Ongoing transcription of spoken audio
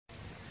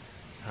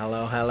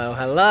Hello, hello,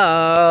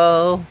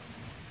 hello!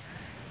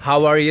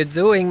 How are you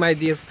doing, my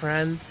dear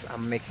friends?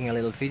 I'm making a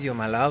little video,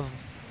 my love.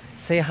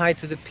 Say hi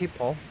to the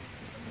people.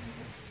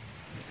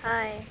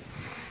 Hi.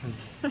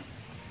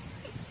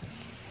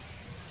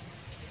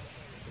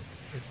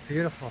 It's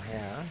beautiful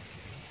here.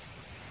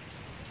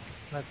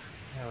 Look,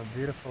 we have a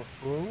beautiful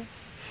pool.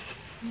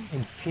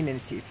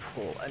 Infinity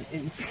pool, an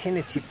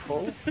infinity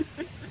pool.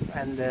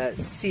 And the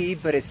sea,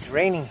 but it's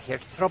raining here,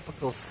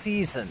 tropical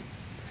season.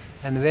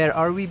 And where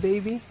are we,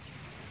 baby?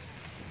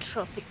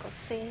 Tropical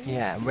sea.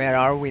 Yeah, where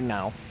are we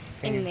now?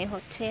 In the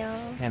hotel.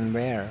 And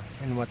where?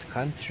 In what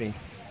country?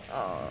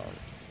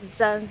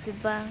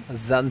 Zanzibar.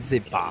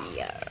 Zanzibar.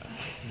 Yeah.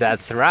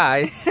 That's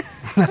right.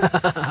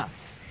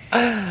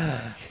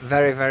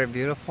 Very, very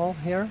beautiful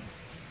here.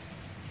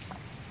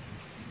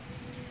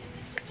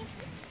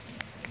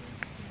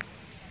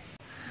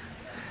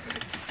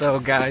 So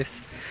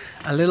guys,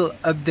 a little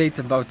update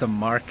about the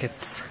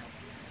markets.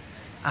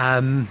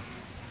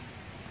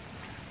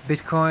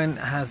 Bitcoin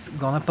has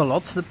gone up a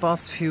lot the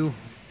past few,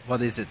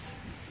 what is it,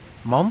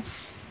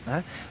 months?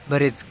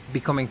 But it's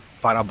becoming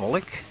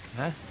parabolic.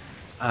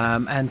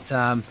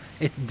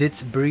 It did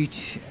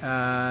breach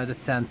the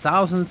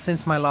 10,000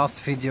 since my last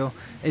video.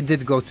 It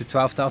did go to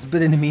 12,000,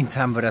 but in the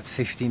meantime we're at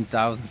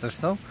 15,000 or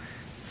so.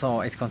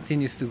 So it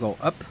continues to go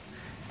up.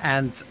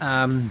 And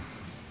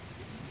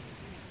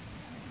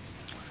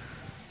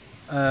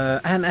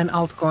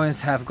altcoins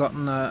have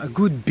gotten a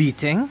good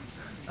beating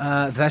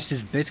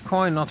versus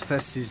Bitcoin, not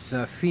versus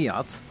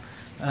fiat.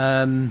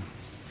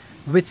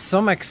 With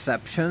some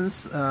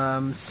exceptions,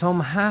 some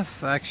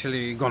have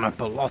actually gone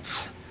up a lot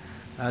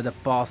the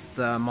past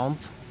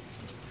month.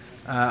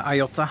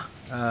 IOTA,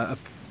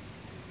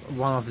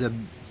 one of the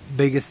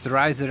biggest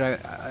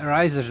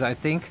risers I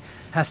think,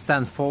 has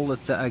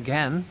tenfolded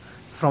again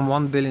from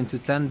 1 billion to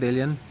 10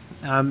 billion.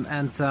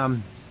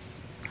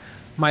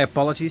 My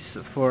apologies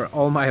for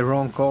all my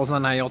wrong calls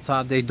on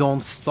IOTA. They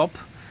don't stop.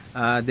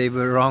 They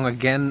were wrong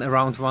again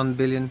around 1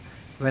 billion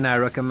when I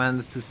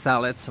recommended to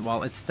sell it.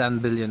 Well, it's 10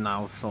 billion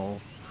now, so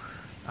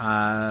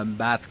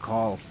bad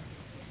call.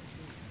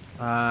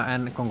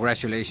 And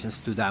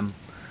congratulations to them.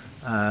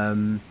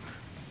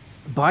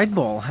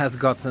 Byteball has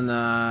gotten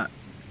a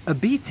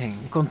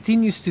beating,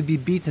 continues to be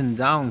beaten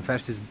down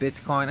versus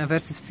Bitcoin, and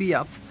versus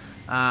fiat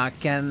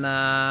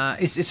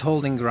is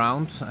holding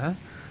ground.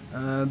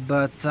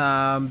 But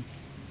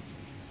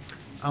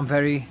I'm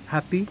very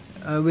happy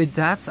with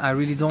that. I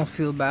really don't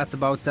feel bad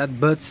about that.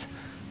 But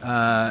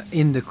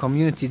in the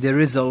community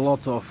there is a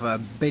lot of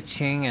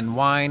bitching and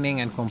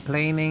whining and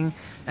complaining,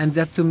 and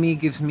that to me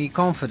gives me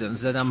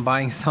confidence that I'm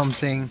buying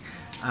something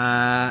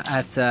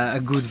at a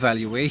good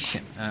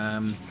valuation.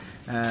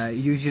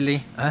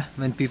 Usually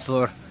when people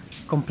are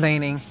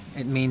complaining,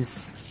 it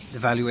means the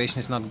valuation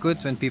is not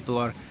good. When people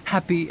are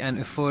happy and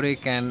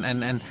euphoric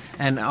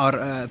and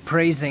are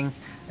praising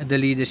the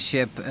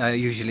leadership,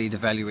 usually the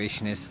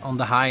valuation is on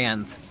the high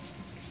end.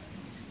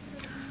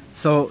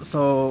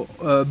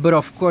 But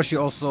of course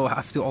you also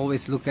have to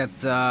always look at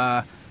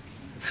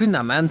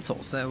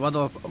fundamentals.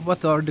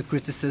 What are the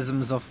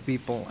criticisms of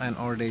people, and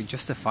are they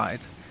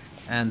justified?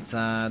 And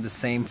the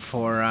same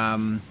for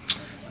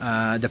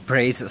the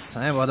praises.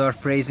 What are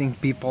praising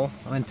people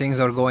when things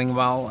are going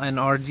well, and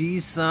are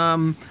these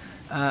earned?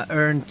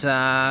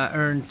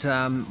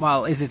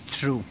 Well, is it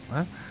true?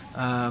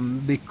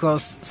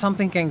 Because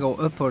something can go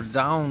up or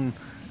down,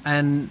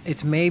 and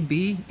it may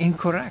be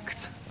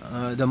incorrect.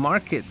 The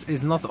market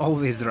is not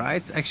always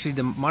right. Actually,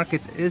 the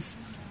market is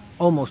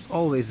almost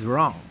always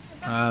wrong.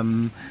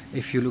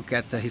 If you look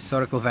at the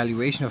historical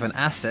valuation of an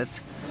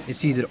asset,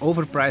 it's either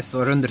overpriced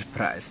or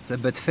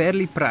underpriced, but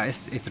fairly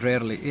priced it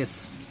rarely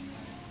is.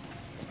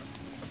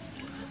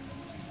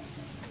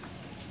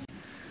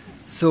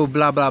 So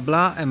blah blah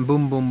blah and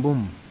boom boom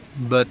boom.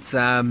 But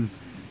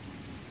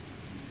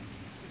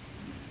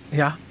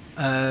yeah,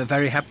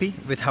 very happy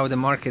with how the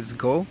markets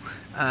go.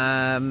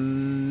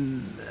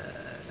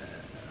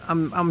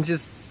 I'm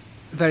just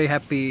very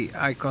happy.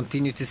 I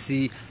continue to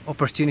see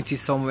opportunities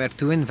somewhere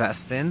to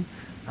invest in.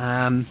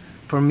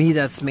 For me,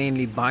 that's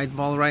mainly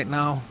Byteball right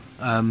now.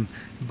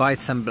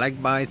 Bytes and black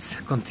bytes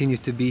continue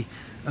to be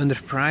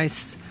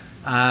underpriced,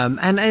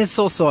 and it's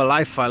also a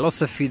life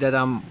philosophy that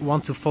I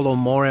want to follow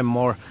more and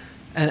more.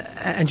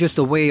 And just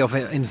a way of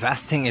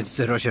investing. It's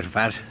the Roger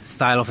Ver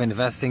style of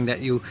investing, that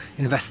you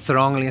invest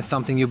strongly in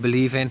something you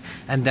believe in,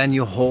 and then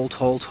you hold.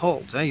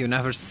 You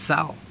never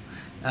sell.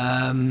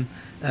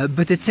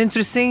 But it's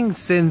interesting,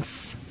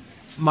 since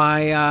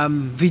my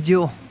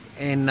video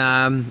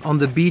on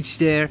the beach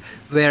there,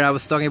 where I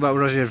was talking about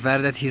Roger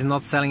Ver, that he's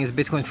not selling his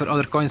Bitcoin for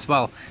other coins.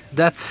 Well,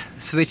 that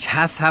switch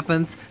has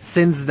happened.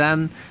 Since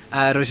then,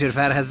 Roger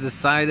Ver has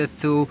decided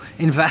to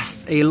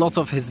invest a lot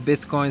of his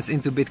Bitcoins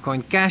into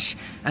Bitcoin Cash,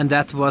 and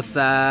that was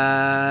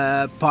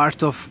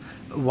part of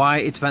why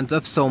it went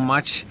up so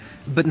much.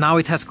 But now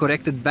it has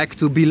corrected back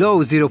to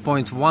below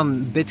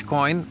 0.1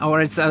 Bitcoin,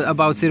 or it's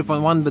about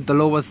 0.1, but the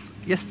low was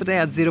yesterday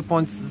at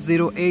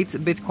 0.08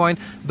 Bitcoin,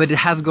 but it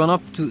has gone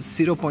up to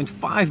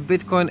 0.5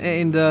 Bitcoin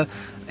in the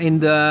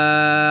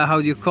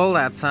how do you call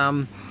that,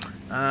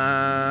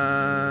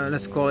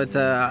 let's call it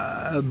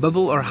a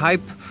bubble or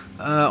hype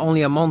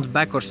only a month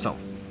back or so.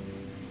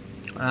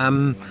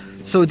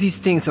 So these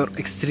things are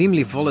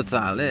extremely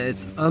volatile.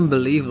 It's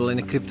unbelievable in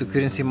the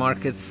cryptocurrency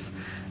markets.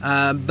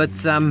 But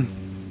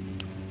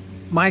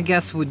my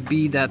guess would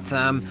be that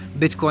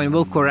Bitcoin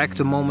will correct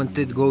the moment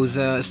it goes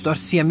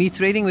starts CME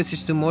trading, which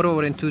is tomorrow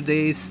or in 2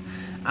 days.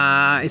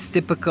 It's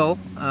typical.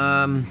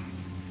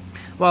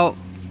 Well,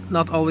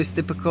 not always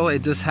typical.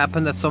 It does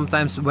happen that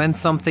sometimes when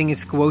something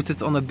is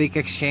quoted on a big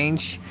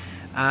exchange,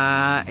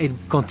 it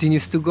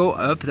continues to go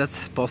up. That's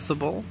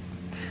possible.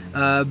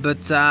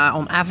 But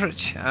on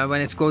average,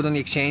 when it's quoted on the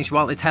exchange,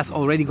 well, it has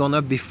already gone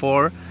up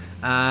before.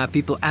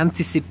 People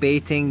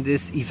anticipating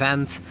this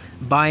event,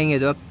 buying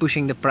it up,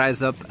 pushing the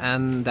price up,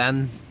 and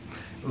then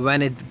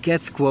when it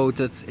gets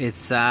quoted,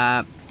 it's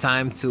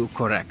time to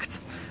correct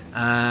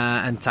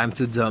and time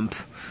to dump.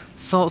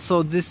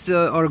 So this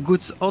are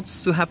good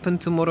odds to happen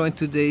tomorrow in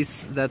 2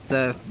 days, that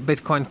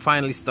Bitcoin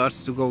finally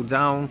starts to go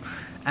down.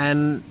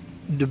 And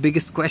the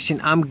biggest question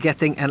I'm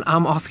getting, and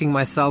I'm asking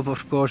myself,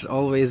 of course,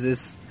 always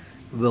is,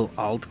 will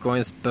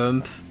altcoins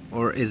pump,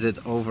 or is it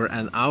over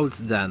and out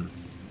then?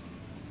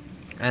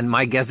 And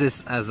my guess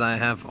is, as I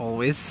have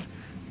always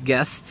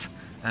guessed,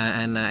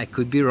 and I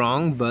could be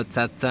wrong, but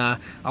that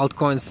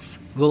altcoins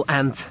will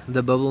end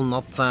the bubble,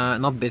 not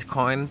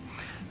Bitcoin.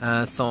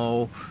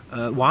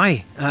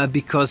 Why?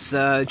 Because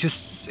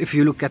just if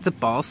you look at the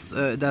past,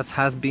 that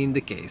has been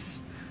the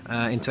case.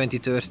 In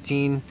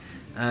 2013,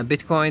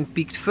 Bitcoin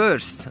peaked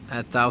first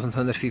at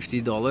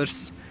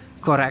 $1,150,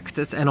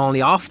 corrected, and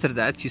only after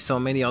that you saw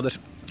many other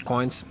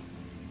coins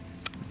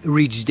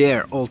reach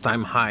their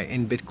all-time high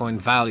in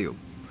Bitcoin value.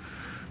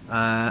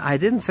 I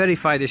didn't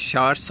verify the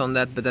charts on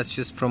that, but that's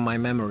just from my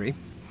memory.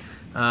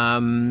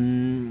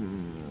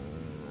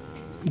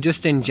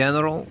 Just in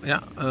general, yeah,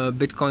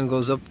 Bitcoin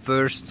goes up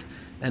first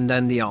and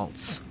then the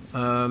alts.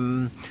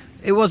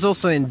 It was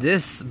also in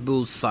this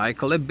bull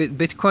cycle.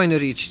 Bitcoin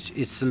reached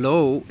its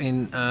low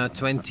in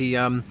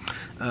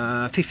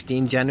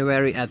 2015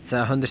 January at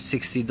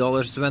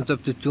 $160, went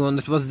up to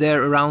 200, was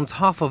there around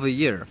half of a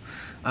year.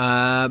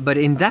 But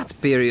in that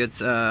period,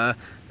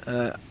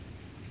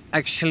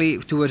 actually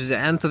towards the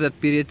end of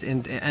that period,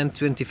 in end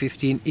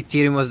 2015,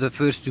 Ethereum was the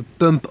first to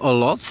pump a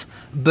lot,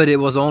 but it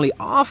was only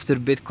after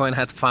Bitcoin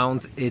had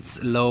found its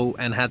low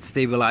and had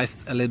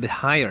stabilized a little bit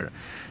higher.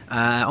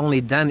 Only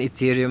then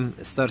Ethereum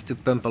started to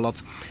pump a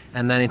lot,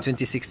 and then in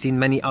 2016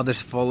 many others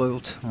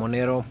followed,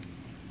 Monero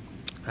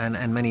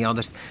and many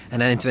others,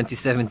 and then in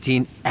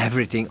 2017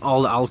 everything,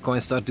 all the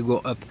altcoins started to go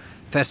up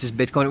versus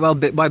Bitcoin. Well,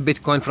 by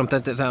Bitcoin from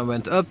time to time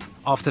went up.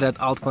 After that,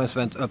 altcoins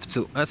went up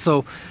too.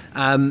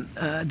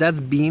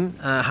 That's been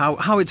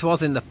how it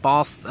was in the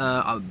past.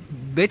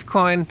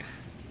 Bitcoin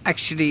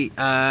actually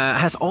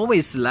has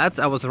always led.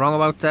 I was wrong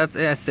about that.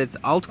 I said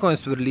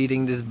altcoins were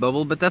leading this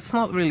bubble, but that's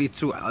not really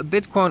true.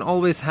 Bitcoin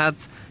always had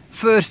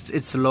first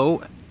its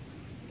low,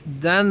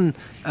 then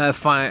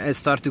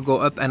start to go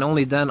up, and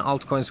only then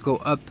altcoins go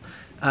up.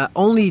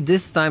 Only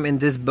this time in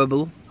this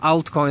bubble,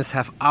 altcoins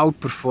have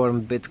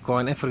outperformed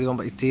Bitcoin. And for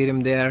example,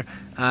 Ethereum there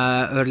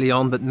early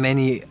on, but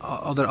many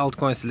other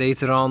altcoins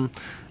later on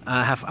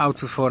have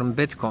outperformed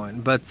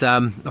Bitcoin. But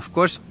of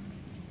course,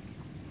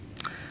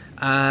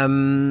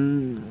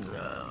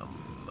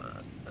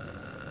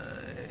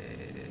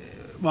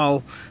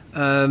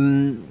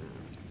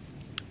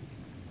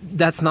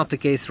 that's not the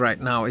case right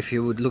now. If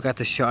you would look at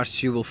the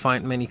charts, you will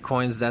find many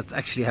coins that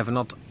actually have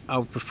not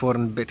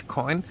outperformed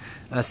Bitcoin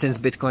since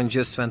Bitcoin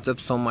just went up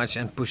so much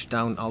and pushed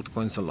down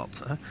altcoins a lot.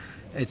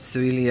 It's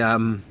really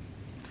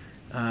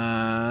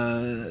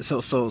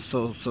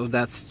so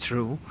that's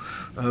true.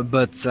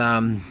 But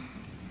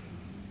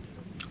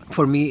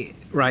for me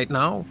right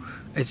now,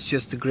 it's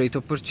just a great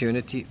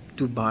opportunity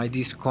to buy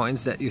these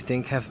coins that you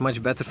think have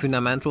much better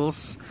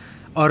fundamentals,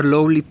 are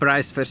lowly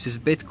priced versus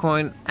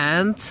Bitcoin,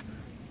 and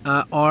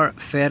are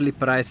fairly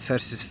priced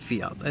versus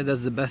fiat. And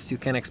that's the best you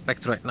can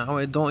expect right now.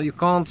 You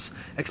can't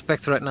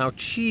expect right now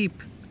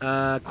cheap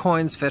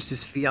coins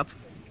versus fiat.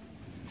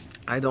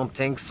 I don't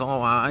think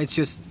so. It's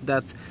just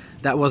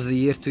that was the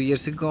year 2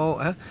 years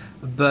ago.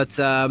 But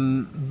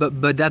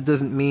that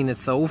doesn't mean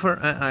it's over.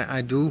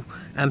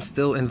 I'm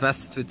still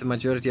invested with the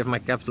majority of my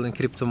capital in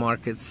crypto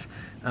markets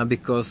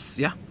because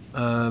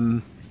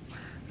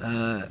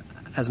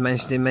as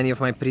mentioned in many of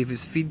my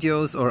previous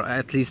videos, or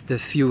at least the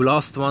few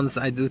last ones,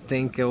 I do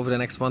think over the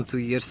next 1-2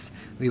 years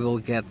we will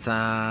get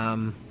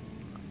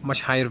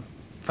much higher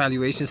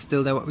valuations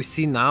still than what we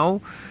see now.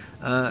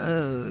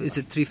 Is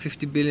it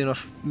 350 billion or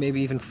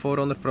maybe even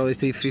 400, probably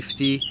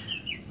 350?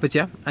 But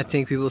yeah, I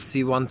think we will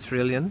see 1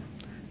 trillion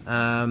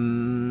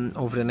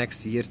over the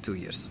next year, 2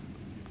 years.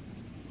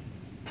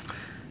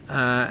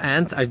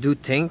 And I do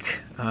think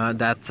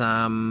that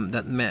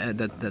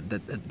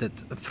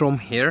from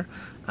here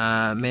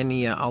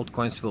many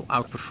altcoins will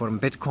outperform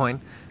Bitcoin.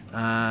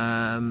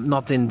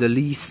 Not in the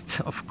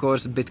least, of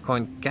course,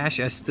 Bitcoin Cash.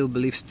 I still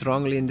believe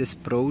strongly in this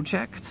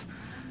project.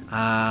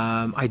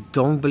 I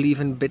don't believe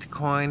in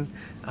Bitcoin.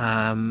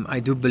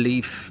 I do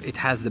believe it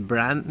has the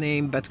brand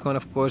name Bitcoin.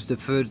 Of course,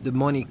 the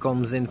money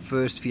comes in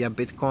first via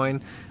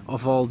Bitcoin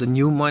of all the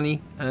new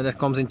money that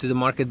comes into the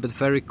market, but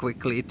very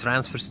quickly it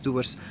transfers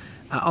towards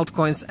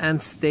altcoins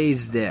and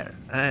stays there.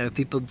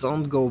 People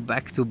don't go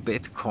back to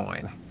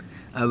Bitcoin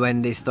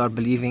when they start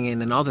believing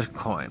in another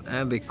coin,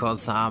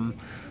 because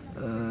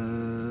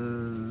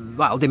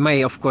well, they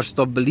may of course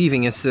stop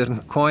believing in a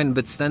certain coin,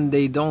 but then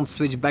they don't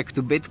switch back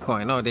to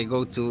Bitcoin. No, they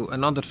go to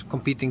another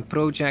competing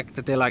project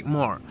that they like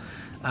more.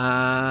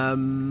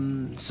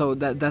 So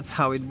that's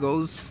how it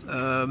goes.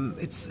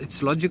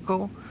 It's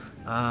logical.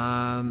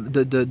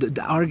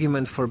 The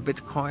argument for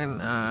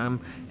Bitcoin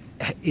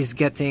is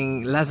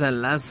getting less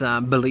and less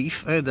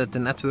belief that the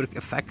network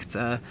effect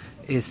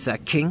is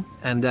king,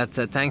 and that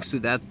thanks to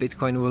that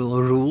Bitcoin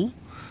will rule.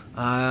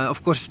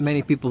 Of course,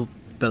 many people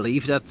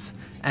believe that,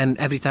 and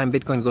every time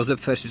Bitcoin goes up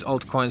versus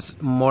altcoins,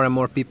 more and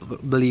more people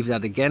believe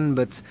that again.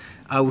 But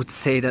I would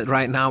say that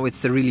right now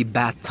it's a really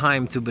bad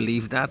time to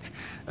believe that,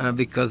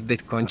 because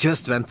Bitcoin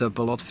just went up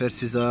a lot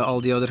versus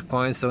all the other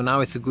coins. So now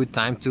it's a good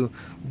time to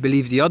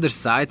believe the other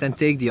side and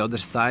take the other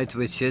side,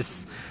 which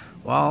is,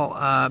 well,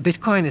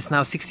 Bitcoin is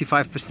now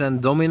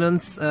 65%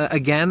 dominance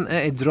again.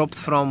 It dropped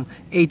from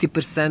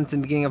 80%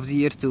 in the beginning of the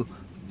year to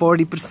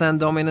 40%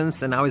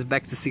 dominance, and now it's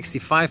back to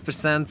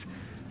 65%.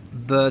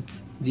 But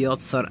the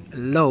odds are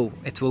low.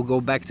 It will go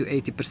back to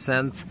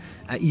 80%,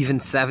 even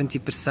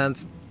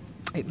 70%.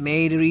 It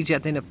may reach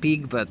it in a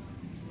peak, but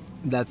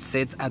that's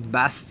it at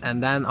best.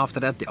 And then after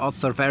that, the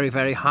odds are very,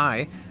 very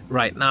high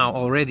right now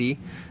already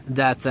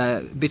that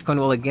Bitcoin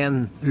will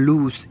again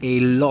lose a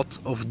lot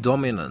of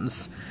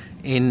dominance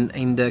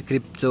in the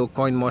crypto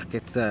coin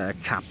market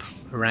cap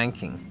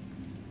ranking.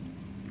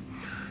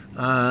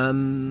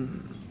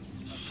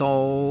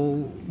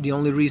 So the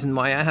only reason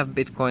why I have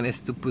Bitcoin is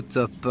to put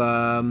up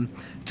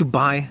to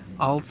buy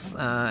alts,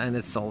 and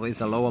it's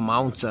always a low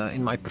amount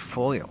in my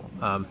portfolio.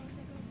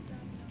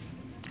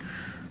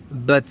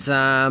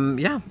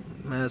 Yeah,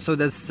 so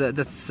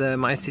that's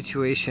my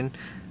situation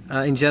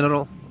in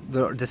general.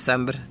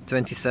 December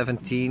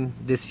 2017,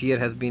 this year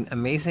has been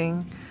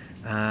amazing,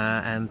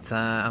 and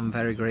I'm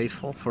very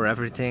grateful for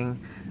everything.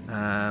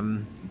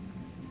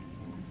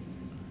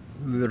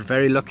 We were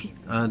very lucky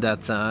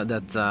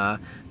that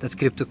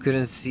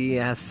cryptocurrency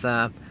has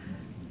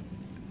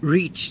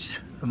reached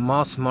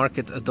mass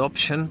market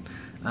adoption.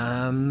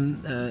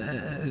 The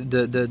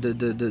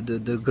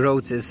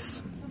growth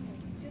is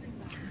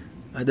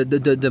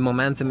the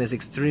momentum is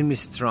extremely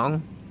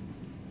strong,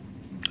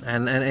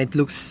 and it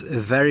looks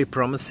very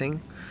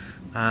promising.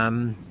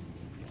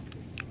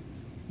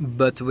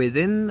 But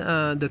within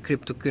the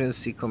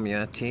cryptocurrency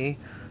community,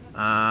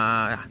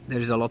 there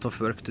is a lot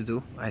of work to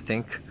do, I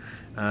think.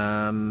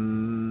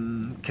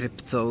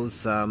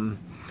 Cryptos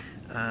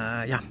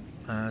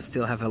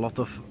still have a lot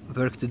of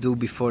work to do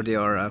before they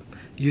are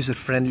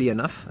user-friendly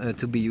enough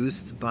to be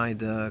used by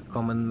the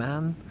common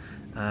man,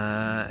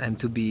 and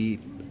to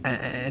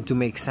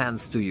make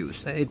sense to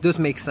use. It does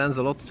make sense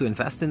a lot to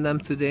invest in them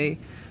today,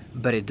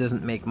 but it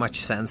doesn't make much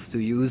sense to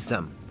use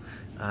them.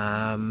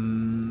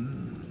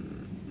 And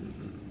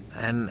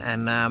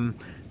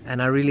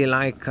I really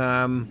like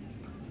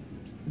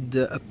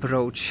the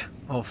approach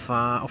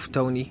of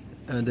Tony,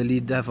 the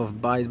lead dev of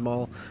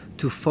Byteball,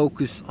 to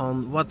focus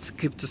on what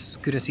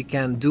cryptocurrency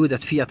can do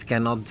that fiat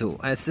cannot do.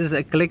 This is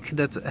a click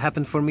that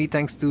happened for me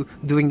thanks to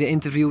doing the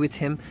interview with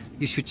him.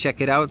 You should check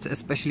it out,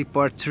 especially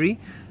part 3,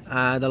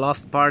 the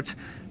last part.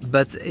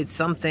 But it's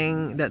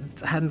something that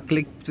hadn't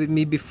clicked with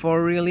me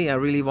before, really. I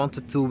really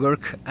wanted to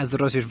work as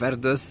Roger Ver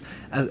does,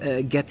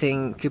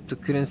 getting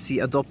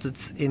cryptocurrency adopted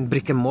in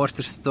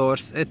brick-and-mortar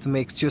stores to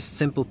make just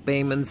simple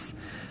payments.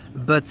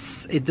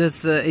 But it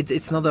does.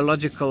 It's not a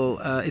logical.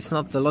 It's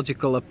not the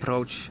logical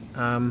approach.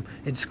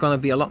 It's going to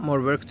be a lot more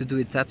work to do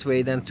it that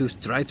way than to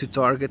try to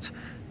target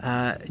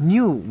a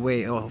new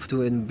way of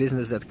doing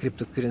business that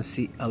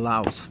cryptocurrency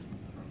allows.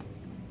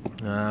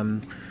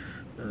 And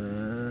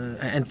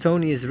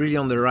Tony is really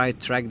on the right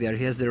track there.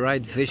 He has the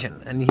right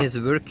vision, and he is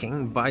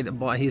working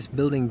he's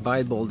building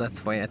Byteball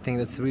that way. I think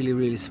that's really,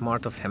 really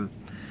smart of him.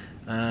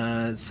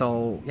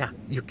 So yeah,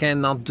 you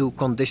cannot do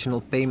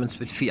conditional payments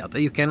with fiat.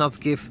 You cannot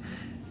give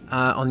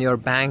on your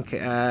bank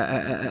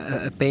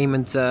a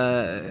payment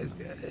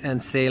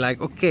and say like,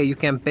 okay, you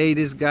can pay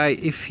this guy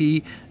if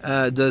he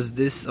does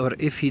this or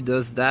if he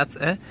does that.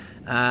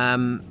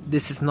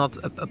 This is not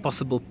a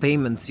possible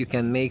payment you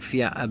can make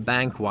via a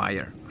bank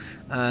wire.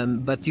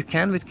 But you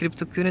can with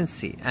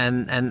cryptocurrency,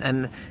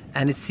 and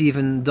it's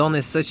even done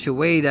in such a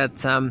way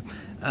that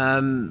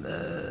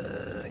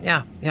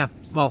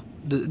well,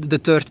 the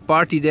third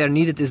party there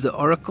needed is the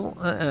oracle,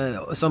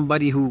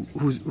 somebody who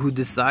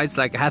decides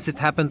like, has it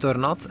happened or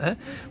not.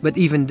 But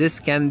even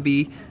this can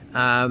be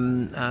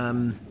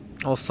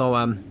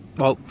also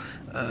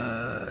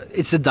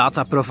it's a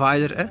data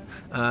provider,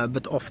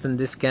 but often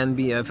this can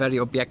be very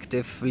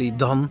objectively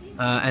done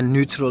and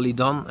neutrally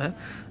done,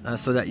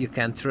 so that you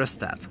can trust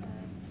that.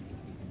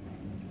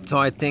 So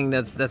I think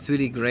that's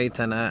really great,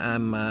 and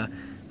I'm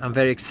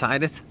very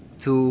excited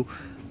for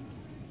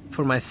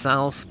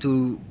myself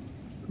to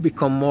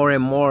become more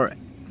and more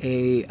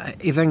a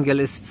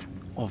evangelist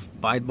of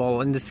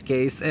Byteball in this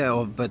case,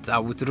 but I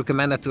would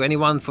recommend that to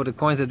anyone for the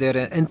coins that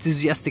they're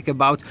enthusiastic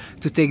about,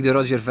 to take the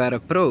Roger Ver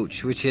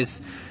approach, which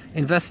is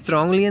invest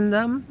strongly in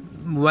them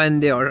when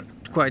they are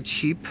quite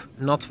cheap,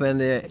 not when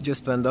they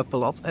just went up a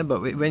lot,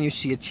 but when you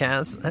see a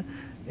chance,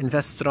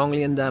 invest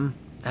strongly in them,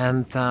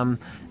 and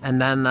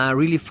then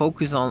really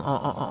focus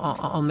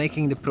on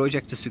making the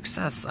project a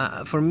success.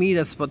 For me,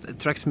 that's what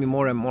attracts me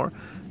more and more,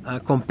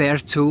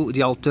 compared to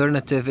the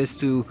alternative is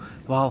to,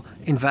 well,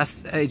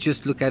 invest,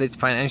 just look at it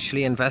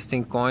financially, invest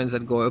in coins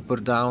that go up or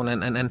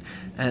down,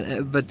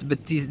 but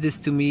this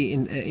to me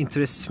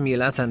interests me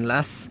less and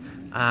less.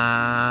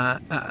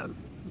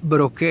 But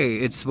okay,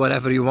 it's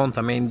whatever you want.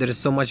 I mean, there is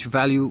so much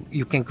value.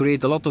 You can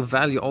create a lot of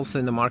value also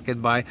in the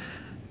market by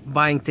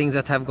buying things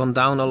that have gone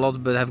down a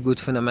lot but have good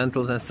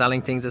fundamentals, and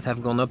selling things that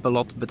have gone up a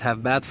lot but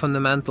have bad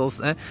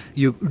fundamentals.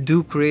 You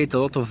do create a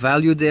lot of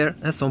value there.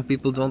 Some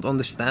people don't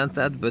understand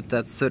that, but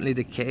that's certainly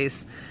the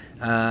case.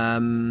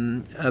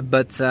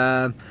 But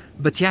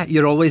yeah,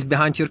 you're always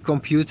behind your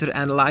computer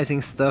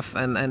analyzing stuff,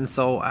 and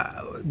so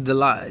the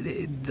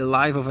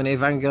life of an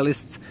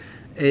evangelist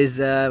is,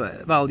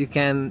 well, you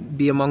can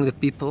be among the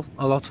people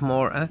a lot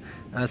more,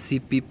 see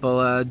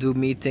people, do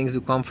meetings,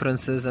 do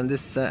conferences, and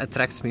this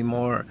attracts me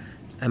more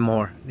and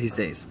more these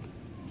days.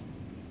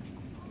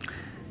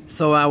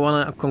 So I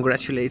want to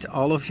congratulate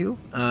all of you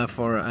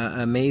for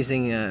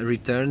amazing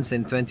returns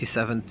in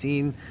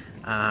 2017.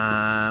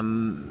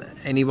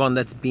 Anyone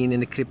that's been in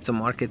the crypto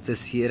market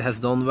this year has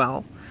done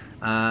well,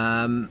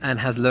 and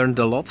has learned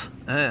a lot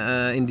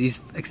in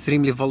these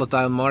extremely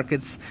volatile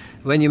markets.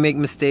 When you make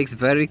mistakes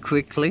very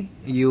quickly,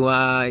 you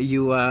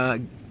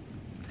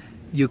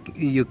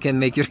can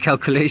make your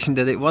calculation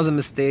that it was a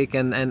mistake,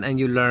 and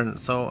you learn.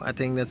 So I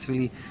think that's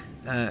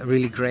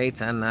really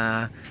great, and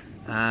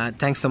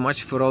thanks so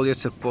much for all your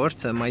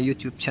support. My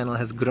YouTube channel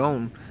has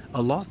grown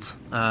a lot,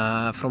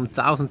 from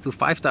 1,000 to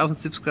 5,000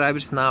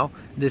 subscribers now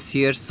this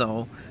year,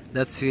 so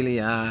that's really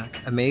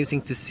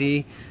amazing to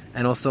see.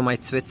 And also my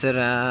Twitter,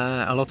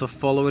 a lot of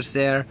followers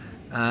there.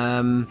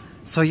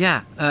 So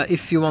yeah,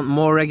 if you want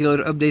more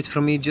regular updates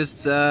from me,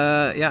 just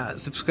yeah,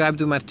 subscribe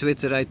to my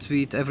Twitter. I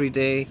tweet every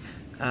day,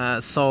 and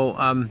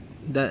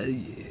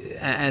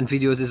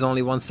videos is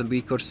only once a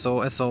week or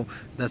so, so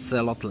that's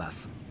a lot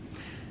less.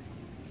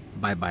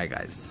 Bye bye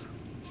guys.